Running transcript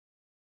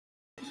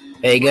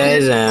Hey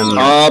guys,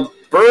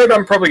 Bird,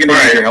 I'm probably gonna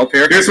need your help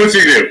here. Here's what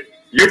you do.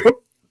 You put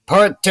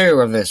part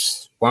 2 of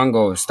this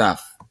wongle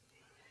stuff.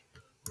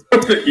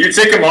 you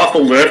take him off the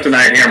lift and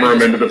I hammer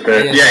him into the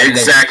pit. Yeah,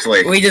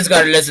 exactly. We just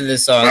gotta listen to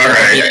this song. All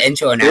right. The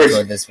intro and outro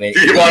of this video.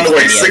 Do you want to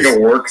like sing a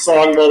work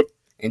song mode?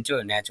 Intro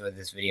and outro of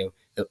this video.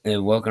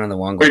 Welcome on the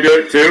wongle. We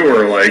do it too,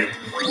 or like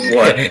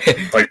what?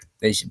 Like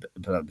they should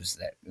publish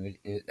that.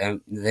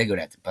 They're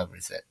gonna have to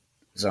publish that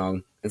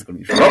song. It's gonna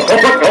be fun.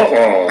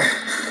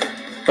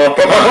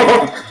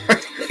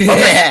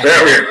 Yeah.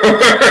 There we go.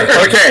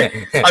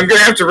 Okay, I'm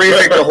gonna have to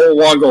rethink the whole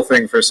wongle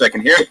thing for a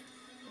second here.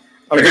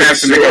 I'm gonna have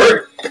to make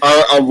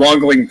a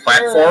wongling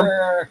platform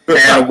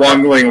and a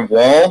wongling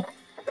wall.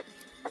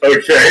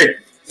 Okay.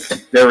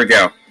 There we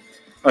go.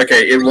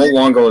 Okay, it won't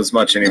wongle as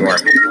much anymore.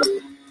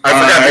 I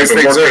forgot these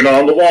things working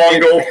on the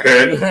wongle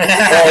pit.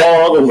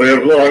 Oh, the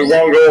live long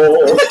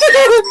wongle.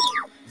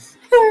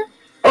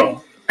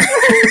 Oh.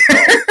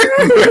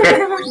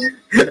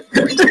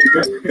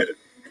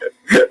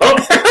 Oh.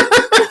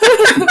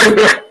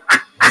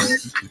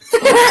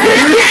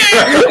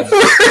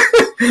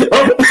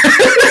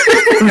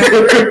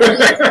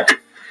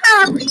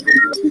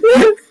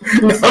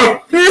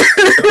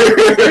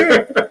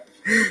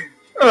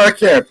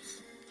 Okay.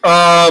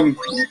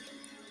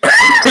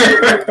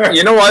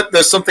 You know what?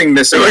 There's something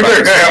missing. They're About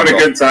this having a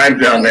wongle. good time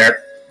down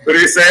there. What are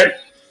you saying?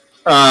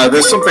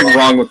 There's something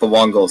wrong with the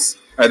wongles.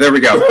 All right, there we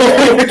go.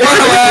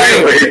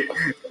 Really?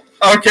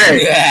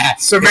 Okay. Yeah.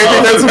 So maybe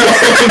that's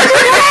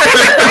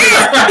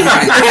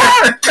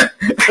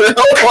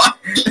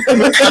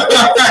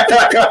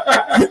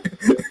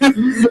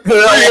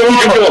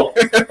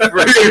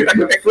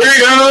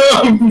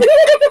Freedom!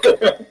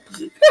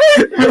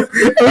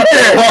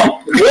 Okay.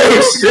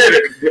 Oh shit!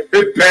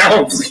 It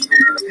bounced.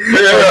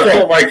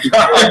 Okay. Oh my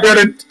god!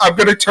 I'm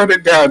gonna turn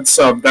it down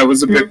some. That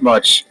was a bit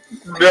much.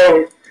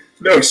 No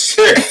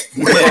shit.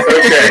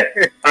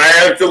 Okay, I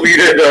have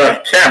deleted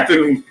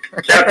Captain.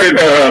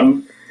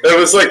 It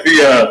was like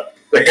the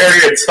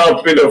Harriet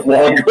Tubman of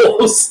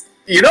wongles.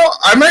 You know,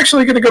 I'm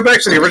actually gonna go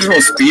back to the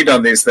original speed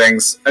on these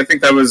things. I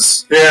think that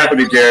was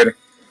pretty good.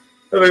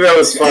 I think that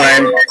was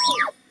fine.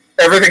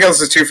 Everything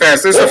else is too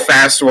fast. There's a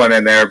fast one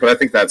in there, but I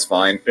think that's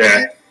fine.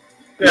 Yeah.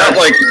 Not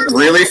like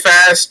really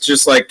fast,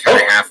 just like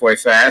kind of halfway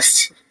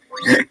fast.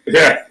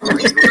 Yeah.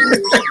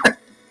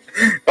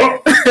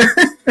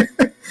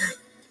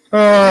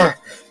 Oh,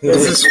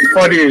 this is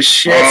funny as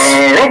shit.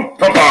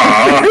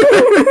 Papa.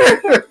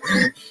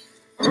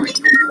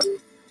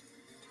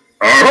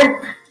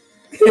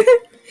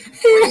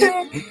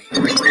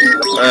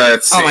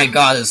 Let's see. Oh my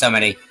god, there's so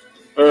many.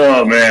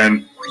 Oh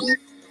man.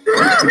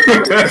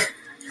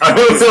 I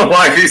don't know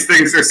why these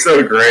things are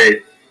so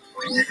great.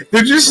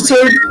 They're just so,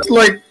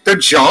 like, they're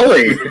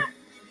jolly.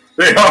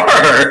 They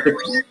are.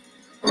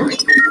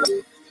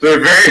 They're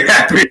very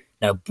happy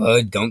Now,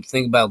 Bud, don't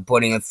think about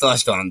putting a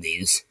thrust on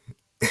these.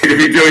 to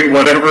be doing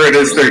whatever it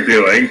is they're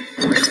doing.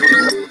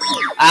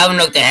 I haven't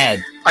looked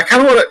ahead. I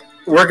kind of want to...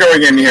 We're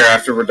going in here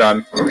after we're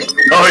done.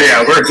 Oh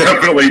yeah, we're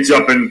definitely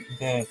jumping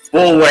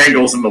full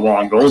wangles in the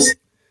wongles.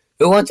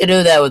 Who wants to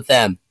do that with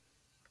them?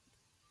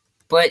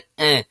 Put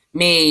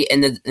me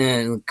in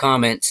the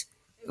comments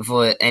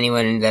for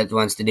anyone that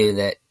wants to do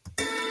that.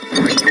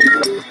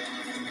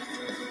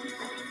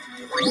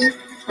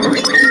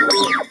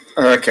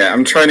 Okay,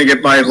 I'm trying to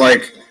get my,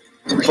 like,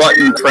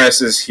 button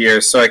presses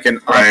here so I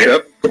can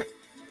Right.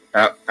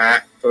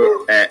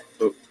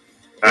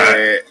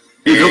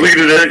 You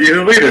deleted it. You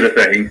deleted a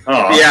thing.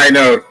 Oh, Yeah, I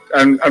know.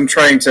 I'm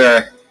trying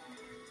to...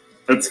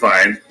 that's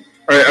fine.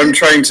 I'm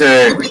trying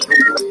to,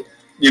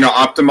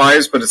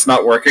 optimize, but it's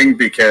not working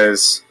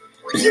because...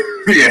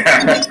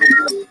 Yeah.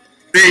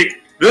 See,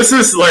 this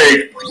is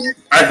like,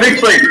 I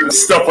think like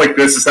stuff like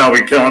this is how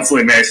we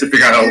constantly manage to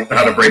figure out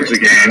how to break the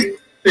game.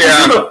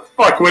 Yeah. Who the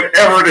fuck would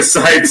ever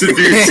decide to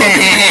do something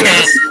like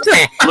this?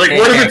 Like,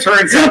 what if it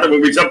turns out that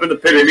when we jump in the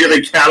pit, it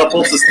immediately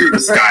catapults us through the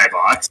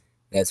skybox?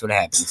 That's what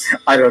happens.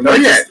 I don't know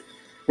yet.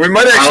 We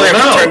might actually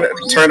have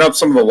to turn up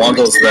some of the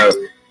wongles, though.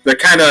 They're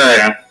kind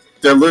of...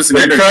 They're losing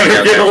They're energy. kind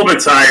of getting a little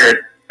bit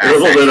tired. They're a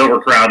little bit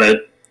overcrowded.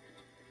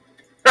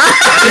 A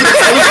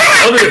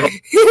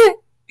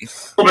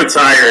little bit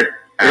tired.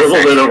 They're a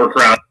little bit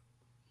overcrowded.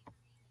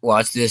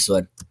 Watch this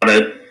one.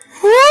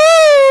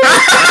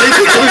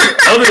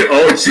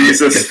 Oh,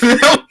 Jesus.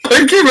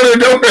 I came out of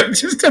nowhere.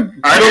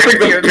 I don't think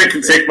the pit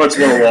can take much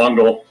more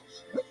wongle.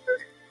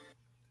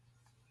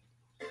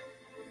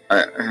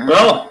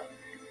 Well.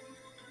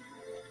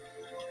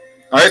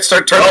 Alright,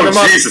 start turning them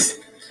up. Jesus.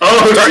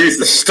 Oh,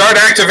 Jesus. Start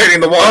activating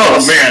the wongles.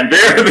 Oh, man. They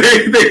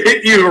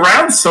hit you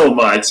around so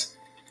much.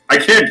 I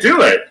can't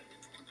do it.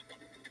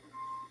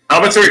 How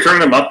much are we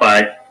turning them up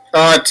by?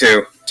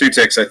 2. 2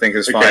 ticks, I think,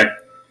 is fine.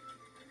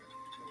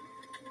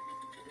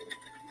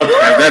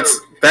 Okay.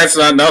 That's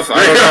not enough.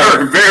 I They don't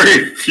know. are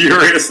very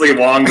furiously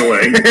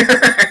wongling.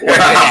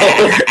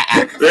 Wow.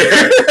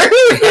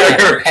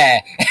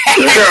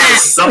 They're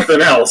something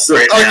else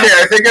right now. Okay,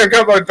 I think I've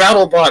got my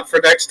battle bot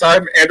for next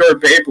time, and/or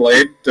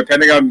Beyblade,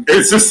 depending on...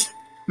 It's just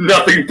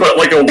nothing but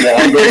like a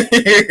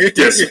wongle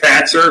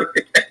dispatcher.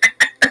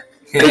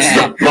 This is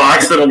a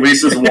box that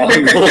unleashes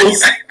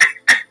wongles.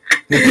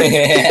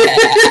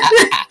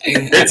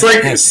 It's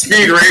like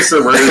Speed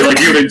Racer, where like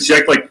you would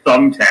inject like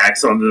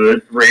thumbtacks onto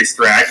the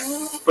racetrack,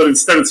 but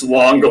instead it's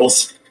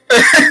wongles.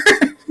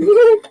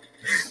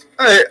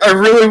 I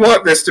really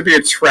want this to be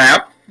a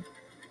trap.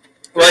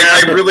 Like,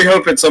 I really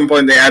hope at some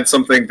point they add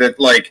something that,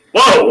 like...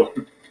 Whoa!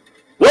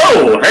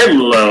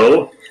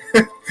 Hello!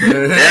 Yeah,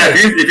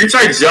 if you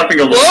try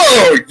jumping a little...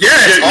 Whoa!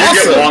 Yes, you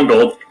awesome! get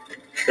wongled.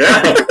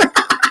 Yeah.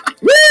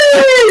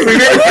 Woo! We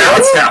made a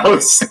bounce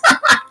house.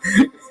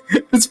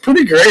 It's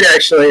pretty great,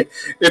 actually.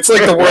 It's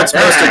like the world's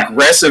most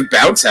aggressive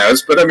bounce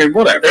house, but I mean,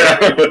 whatever.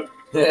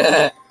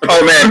 Yeah.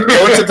 Oh, man,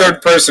 go into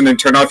third person and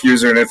turn off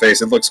user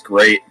interface. It looks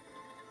great.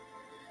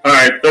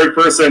 Alright, third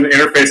person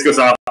interface goes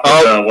off.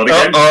 What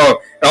again? I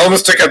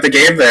almost took out the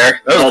game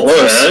there. That was Alt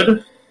close.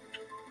 Z?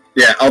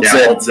 Yeah, Alt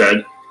Z. Alt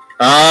Z.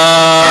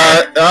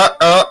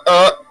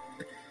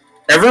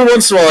 Every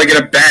once in a while I get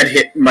a bad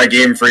hit and my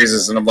game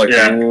freezes, and I'm like,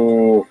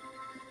 ooh.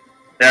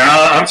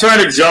 Yeah, I'm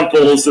trying to jump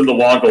holes in the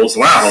wongles.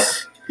 Wow.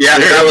 Yeah,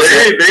 that was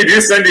it. They do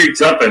send you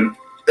jumping.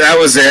 That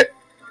was it.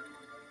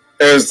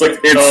 It was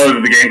like,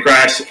 the game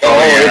crash.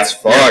 It's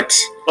fucked.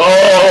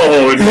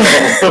 Oh, no.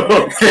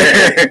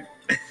 Okay.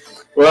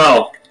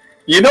 Well,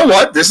 you know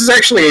what? This is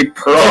actually a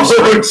perfect...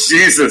 Oh,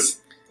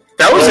 Jesus.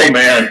 That was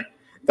man.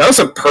 That was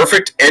a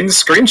perfect end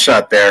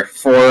screenshot there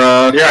for...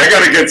 yeah, I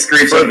got a good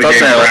screenshot of the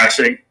game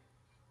crashing.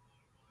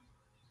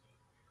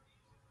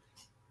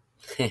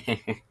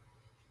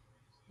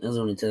 That was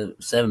only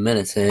 7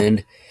 minutes,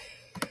 and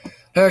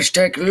let's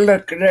take a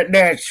look at that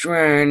next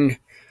one.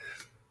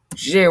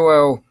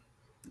 0.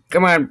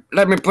 Come on,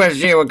 let me press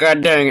 0,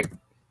 god dang it.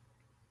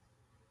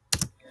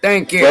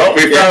 Thank you. Well,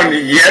 we found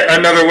yet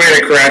another way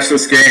to crash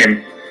this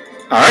game.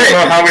 I don't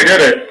know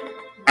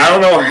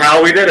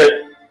how we did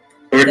it.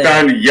 But we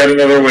found yet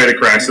another way to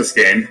crash this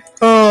game.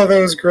 Oh, that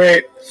was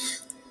great.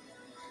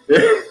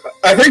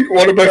 I think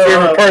one of my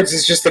favorite parts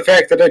is just the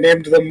fact that I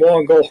named them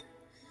Wongle.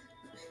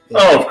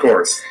 Oh, of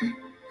course.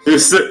 You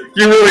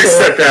really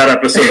set that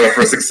episode up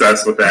for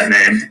success with that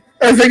name.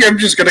 I think I'm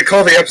just going to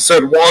call the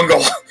episode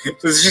Wongle.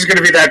 This is just going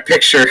to be that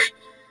picture.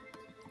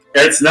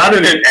 It's not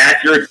an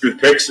inaccurate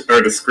depiction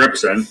or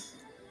description.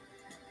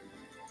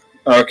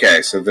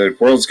 Okay, so the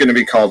world's going to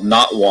be called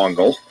Not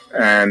Wongle,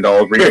 and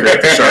I'll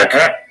recreate the shark.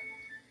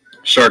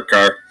 Shark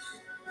car.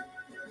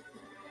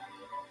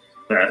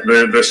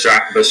 The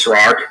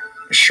shark.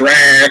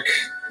 Shrek.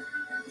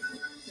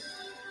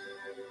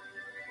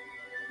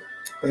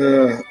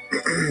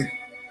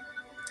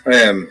 I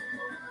am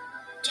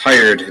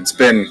tired. It's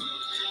been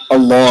a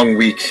long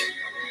week.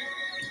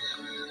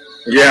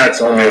 Yeah,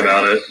 tell me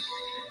about it.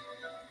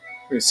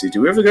 Let me see.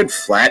 Do we have a good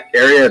flat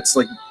area? It's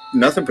like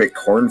nothing but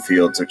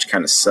cornfields, which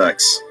kind of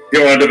sucks. Do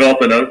you want to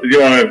develop another? Do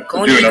you want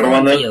to do another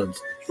one then?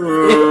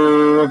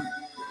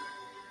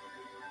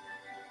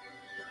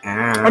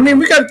 I mean,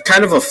 we got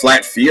kind of a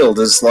flat field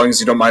as long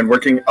as you don't mind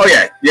working. Oh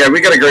yeah, we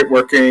got a great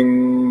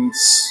working.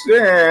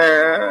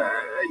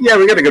 Yeah,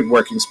 we got a good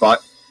working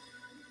spot.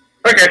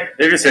 Okay,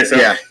 if you say so.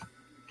 Yeah.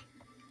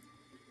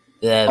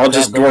 I'll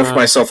just dwarf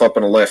myself up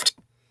in a lift.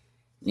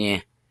 Yeah.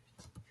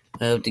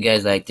 I hope you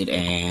guys liked it,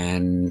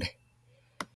 and